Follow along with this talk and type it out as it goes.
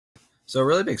So a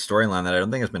really big storyline that I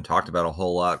don't think has been talked about a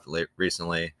whole lot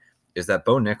recently is that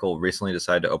Bo Nickal recently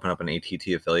decided to open up an ATT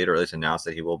affiliate, or at least announced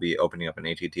that he will be opening up an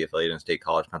ATT affiliate in State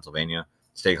College, Pennsylvania.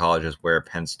 State College is where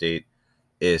Penn State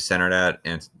is centered at,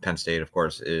 and Penn State, of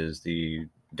course, is the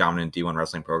dominant D1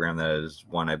 wrestling program that has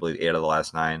won, I believe, 8 out of the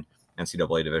last 9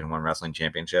 NCAA Division I wrestling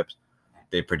championships.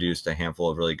 They produced a handful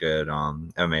of really good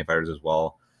MMA fighters as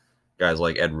well, guys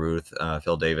like Ed Ruth,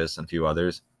 Phil Davis, and a few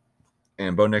others.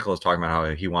 And Bo Nickal is talking about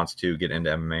how he wants to get into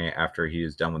MMA after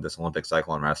he's done with this Olympic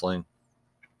cycle in wrestling.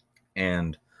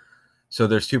 And so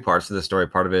there's two parts to the story.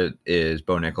 Part of it is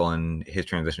Bo Nickal and his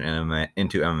transition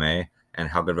into MMA and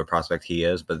how good of a prospect he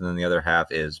is. But then the other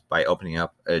half is by opening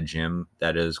up a gym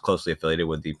that is closely affiliated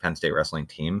with the Penn State wrestling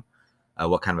team,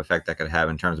 what kind of effect that could have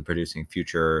in terms of producing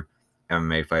future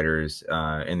MMA fighters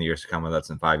in the years to come, whether that's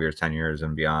in 5 years, 10 years,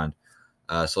 and beyond.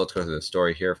 So let's go through the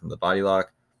story here from the Body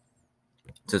Lock.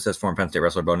 So it says former Penn State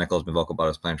wrestler Bo Nickal has been vocal about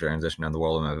his plan to transition in the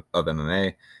world of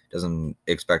MMA. Doesn't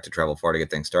expect to travel far to get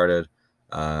things started.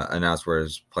 Announced where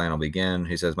his plan will begin.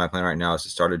 He says, "My plan right now is to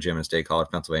start a gym in State College,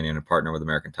 Pennsylvania, and partner with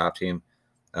American Top Team."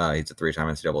 He's a 3-time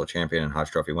NCAA champion and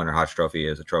Hodge Trophy winner. Hodge Trophy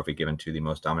is a trophy given to the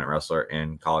most dominant wrestler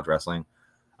in college wrestling.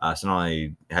 So not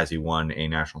only has he won a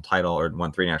national title, or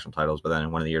won 3 national titles, but then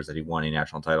in one of the years that he won a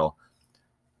national title,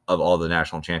 of all the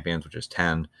national champions, which is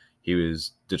 10, he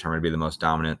was determined to be the most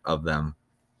dominant of them.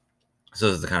 So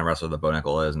this is the kind of wrestler that Bo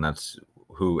Nickal is, and that's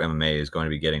who MMA is going to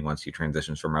be getting once he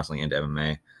transitions from wrestling into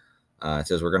MMA. It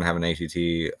says, "We're going to have an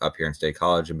ATT up here in State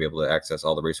College and be able to access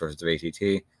all the resources of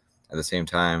ATT. At the same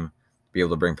time, be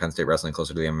able to bring Penn State wrestling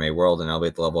closer to the MMA world and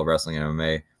elevate the level of wrestling in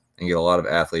MMA and get a lot of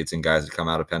athletes and guys that come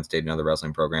out of Penn State and other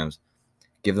wrestling programs,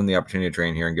 give them the opportunity to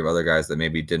train here and give other guys that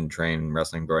maybe didn't train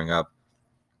wrestling growing up,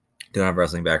 don't have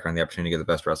wrestling background, the opportunity to get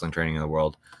the best wrestling training in the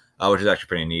world," which is actually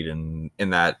pretty neat. And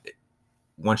in that,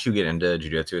 once you get into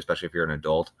jiu-jitsu, especially if you're an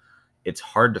adult, it's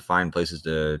hard to find places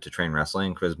to train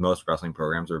wrestling because most wrestling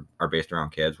programs are based around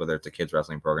kids, whether it's a kids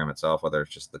wrestling program itself, whether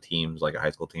it's just the teams like a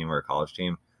high school team or a college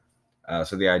team.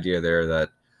 So the idea there that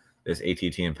this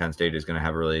ATT in Penn State is going to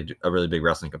have a really big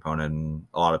wrestling component, and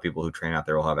a lot of people who train out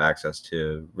there will have access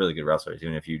to really good wrestlers,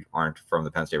 even if you aren't from the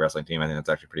Penn State wrestling team. I think that's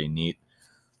actually pretty neat.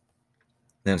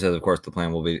 Then it says, of course, the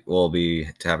plan will be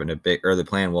to have the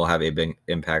plan will have a big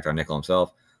impact on Nickal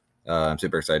himself. I'm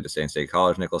super excited to stay in State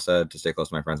College, Nickal said, to stay close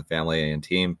to my friends and family and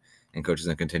team and coaches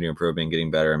and continue improving,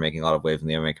 getting better, and making a lot of waves in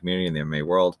the MMA community and the MMA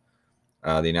world.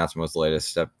 The announcement was the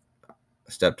latest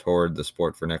step toward the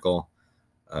sport for Nickal.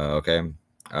 Okay.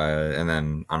 And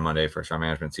then on Monday, First Round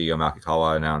Management CEO Malky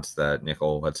Kawa announced that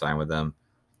Nickal had signed with them.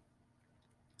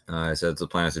 It says the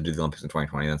plan is to do the Olympics in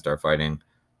 2020, then start fighting.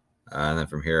 And then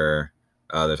from here,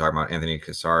 they're talking about Anthony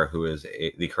Cassar, who is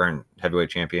the current heavyweight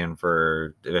champion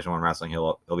for Division I wrestling.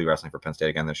 He'll be wrestling for Penn State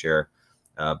again this year,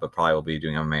 but probably will be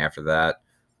doing MMA after that.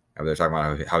 They're talking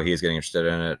about how he is getting interested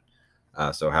in it.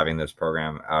 So having this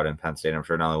program out in Penn State, I'm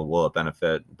sure not only will it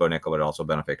benefit Bo Nickal, but it also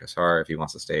benefit Cassar if he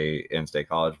wants to stay in State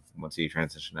College once he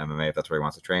transitions to MMA, if that's where he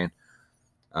wants to train.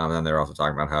 And then they're also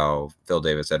talking about how Phil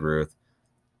Davis, Ed Ruth,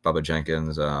 Bubba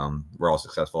Jenkins were all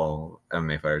successful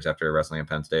MMA fighters after wrestling in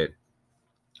Penn State.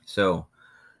 So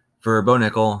for Bo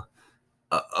Nickal,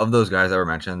 of those guys that were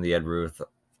mentioned, the Ed Ruth,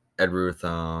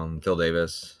 Phil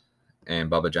Davis, and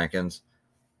Bubba Jenkins,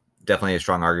 definitely a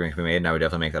strong argument can be made, and I would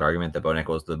definitely make that argument that Bo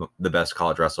Nickal is the best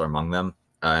college wrestler among them,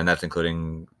 and that's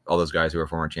including all those guys who are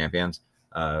former champions.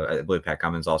 I believe Pat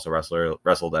Cummins also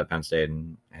wrestled at Penn State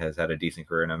and has had a decent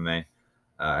career in MMA.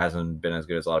 Hasn't been as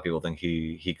good as a lot of people think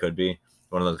he could be.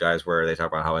 One of those guys where they talk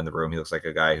about how in the room he looks like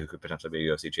a guy who could potentially be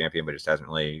a UFC champion, but just hasn't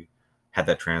really had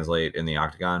that translate in the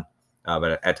octagon.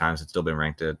 But at times it's still been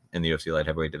ranked in the UFC light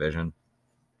heavyweight division.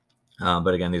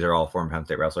 But again, these are all former Penn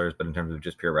State wrestlers. But in terms of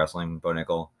just pure wrestling, Bo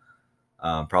Nickal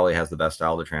probably has the best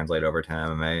style to translate over to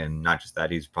MMA. And not just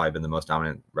that, he's probably been the most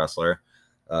dominant wrestler,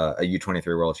 a U23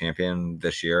 world champion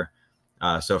this year.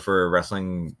 So for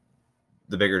wrestling,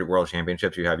 the bigger world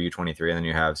championships, you have U23 and then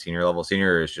you have senior level.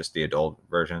 Senior is just the adult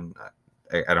version.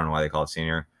 I don't know why they call it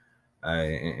senior.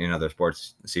 In other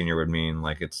sports, senior would mean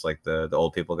like it's like the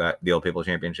old people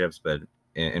championships, but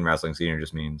in wrestling, senior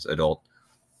just means adult.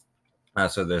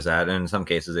 So there's that. And in some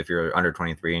cases, if you're under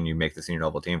 23 and you make the senior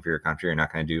level team for your country, you're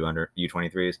not going to do under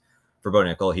U23s. For Bo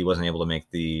Nickal, he wasn't able to make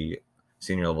the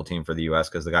senior level team for the U.S.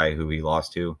 because the guy who he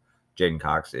lost to, Jaden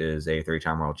Cox, is a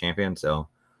 3-time world champion. So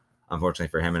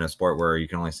unfortunately for him, in a sport where you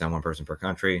can only send one person per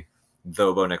country,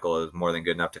 though Bo Nickal is more than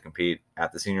good enough to compete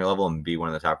at the senior level and be one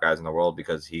of the top guys in the world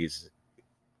because he's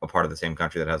a part of the same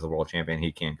country that has the world champion,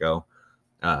 he can't go.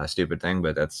 Stupid thing,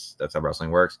 but that's how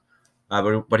wrestling works.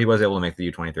 But he was able to make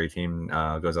the U23 team,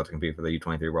 goes out to compete for the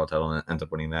U23 world title and ends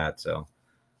up winning that. So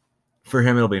for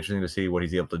him, it'll be interesting to see what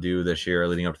he's able to do this year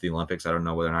leading up to the Olympics. I don't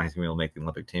know whether or not he's going to be able to make the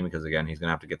Olympic team because, again, he's going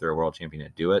to have to get through a world champion to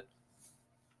do it.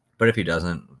 But if he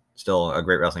doesn't, still a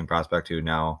great wrestling prospect who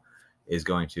now is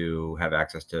going to have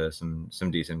access to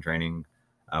some decent training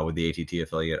with the ATT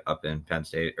affiliate up in Penn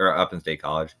State or up in State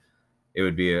College. It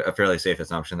would be a fairly safe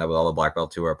assumption that with all the black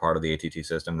belts who are part of the ATT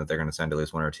system, that they're going to send at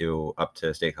least one or two up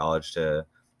to State College to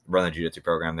run the jiu-jitsu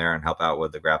program there and help out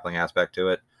with the grappling aspect to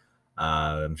it.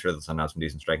 I'm sure they'll send out some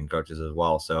decent striking coaches as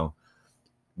well. So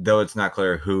though it's not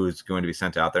clear who's going to be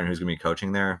sent out there and who's going to be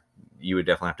coaching there, you would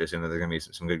definitely have to assume that there's going to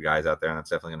be some good guys out there, and that's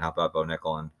definitely going to help out Bo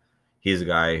Nickal. And he's a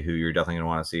guy who you're definitely going to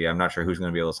want to see. I'm not sure who's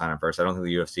going to be able to sign him first. I don't think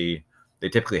the UFC, they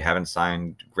typically haven't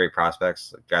signed great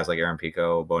prospects, guys like Aaron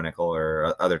Pico, Bo Nickal,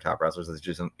 or other top wrestlers. That's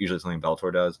just usually something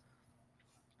Bellator does.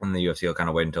 And the UFC will kind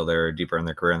of wait until they're deeper in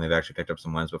their career and they've actually picked up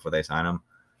some wins before they sign them.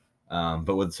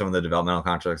 But with some of the developmental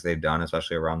contracts they've done,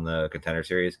 especially around the Contender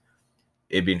Series,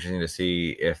 it'd be interesting to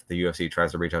see if the UFC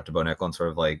tries to reach out to Bo Nickal and sort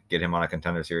of like get him on a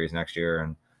Contender Series next year.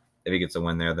 And if he gets a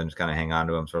win there, then just kind of hang on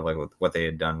to him, sort of like with what they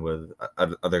had done with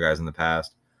other guys in the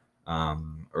past.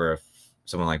 Or if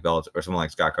someone like Bellator or someone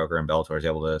like Scott Coker and Bellator is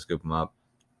able to scoop him up.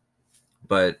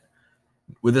 But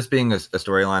with this being a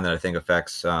storyline that I think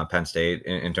affects Penn State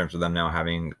in terms of them now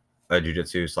having a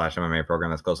jiu-jitsu / MMA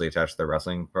program that's closely attached to their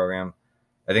wrestling program,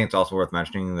 I think it's also worth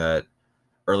mentioning that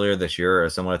earlier this year, a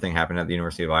similar thing happened at the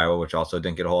University of Iowa, which also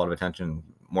didn't get a whole lot of attention,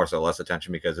 more so less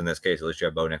attention, because in this case, at least you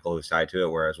have Bo Nickal who's tied to it,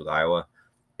 whereas with Iowa,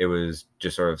 it was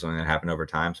just sort of something that happened over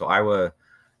time. So Iowa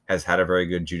has had a very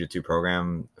good jiu-jitsu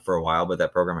program for a while, but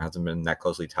that program hasn't been that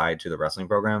closely tied to the wrestling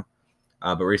program.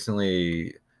 But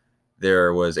recently,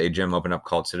 there was a gym open up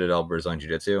called Citadel Brazilian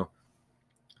Jiu-Jitsu.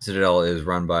 Citadel is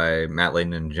run by Matt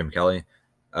Layden and Jim Kelly.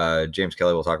 James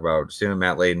Kelly we'll talk about soon.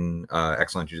 Matt Layden,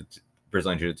 excellent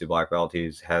Brazilian Jiu-Jitsu black belt.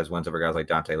 He has wins over guys like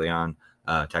Dante Leon.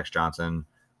 Tex Johnson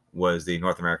was the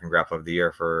North American Grappler of the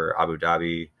Year for Abu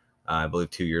Dhabi, I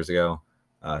believe 2 years ago.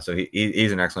 So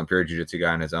he's an excellent pure jiu-jitsu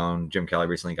guy on his own. Jim Kelly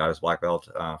recently got his black belt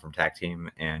from Tag Team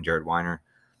and Jared Weiner.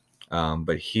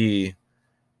 But he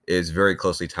is very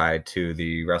closely tied to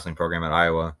the wrestling program at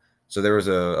Iowa. So there was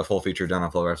a full feature done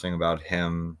on Flow Wrestling about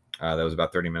him that was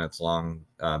about 30 minutes long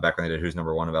back when they did Who's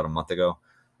Number One about a month ago.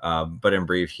 But in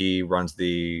brief, he runs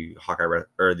the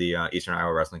Eastern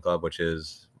Iowa Wrestling Club, which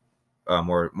is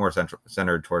more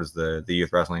centered towards the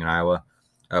youth wrestling in Iowa.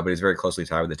 But he's very closely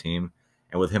tied with the team.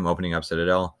 And with him opening up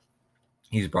Citadel,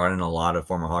 he's brought in a lot of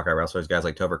former Hawkeye wrestlers, guys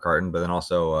like Tover Carton, but then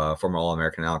also former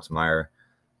All-American Alex Meyer,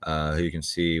 who you can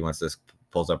see once this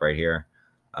pulls up right here,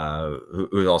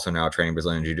 who's also now training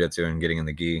Brazilian Jiu-Jitsu and getting in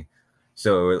the gi.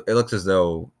 So it looks as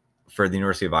though for the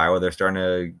University of Iowa, they're starting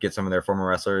to get some of their former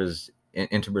wrestlers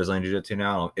into Brazilian Jiu-Jitsu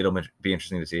now. It'll be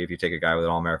interesting to see if you take a guy with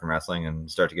an All-American wrestling and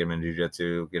start to get him into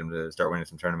Jiu-Jitsu, get him to start winning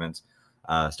some tournaments,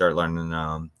 start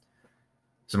learning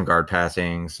some guard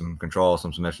passing, some control,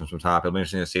 some submissions from top. It'll be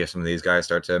interesting to see if some of these guys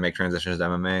start to make transitions to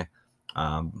MMA.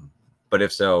 But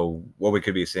if so, what we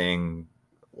could be seeing,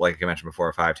 like I mentioned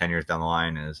before, 5-10 years down the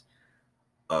line is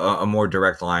a more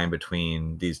direct line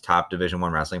between these top Division I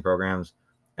wrestling programs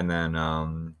and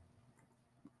then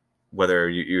whether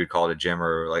you would call it a gym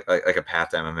or like a path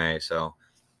to MMA. So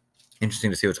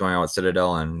interesting to see what's going on with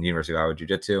Citadel and University of Iowa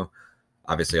Jiu-Jitsu.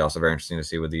 Obviously, also very interesting to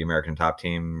see with the American Top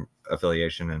Team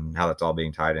affiliation and how that's all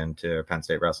being tied into Penn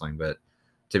State wrestling. But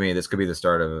to me, this could be the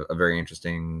start of a very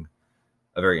interesting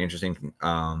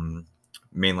mainline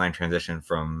transition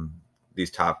from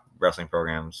these top wrestling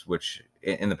programs, which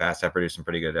in the past have produced some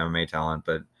pretty good MMA talent,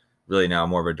 but really now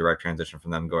more of a direct transition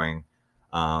from them going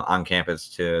on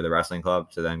campus to the wrestling club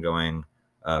to then going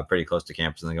pretty close to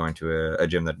campus and then going to a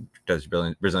gym that does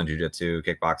Brazilian Jiu-Jitsu,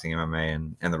 kickboxing,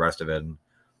 MMA, and the rest of it. And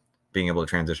being able to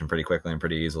transition pretty quickly and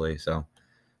pretty easily. So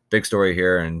big story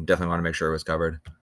here and definitely want to make sure it was covered.